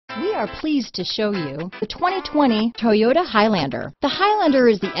We are pleased to show you the 2020 Toyota Highlander. The Highlander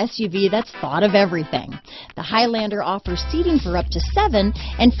is the SUV that's thought of everything. The Highlander offers seating for up to 7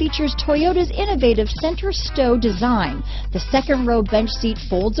 and features Toyota's innovative center stow design. The second row bench seat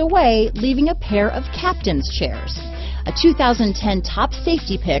folds away, leaving a pair of captain's chairs. A 2010 top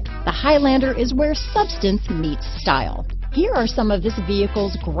safety pick, the Highlander is where substance meets style. Here are some of this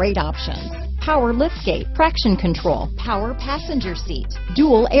vehicle's great options: power liftgate, traction control, power passenger seat,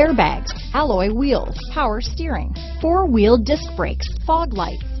 dual airbags, alloy wheels, power steering, 4-wheel disc brakes, fog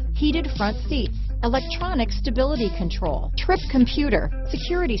lights, heated front seats, electronic stability control, trip computer,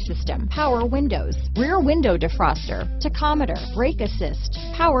 security system, power windows, rear window defroster, tachometer, brake assist,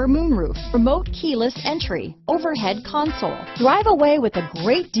 power moonroof, remote keyless entry, overhead console. Drive away with a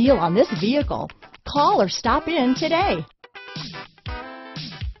great deal on this vehicle. Call or stop in today.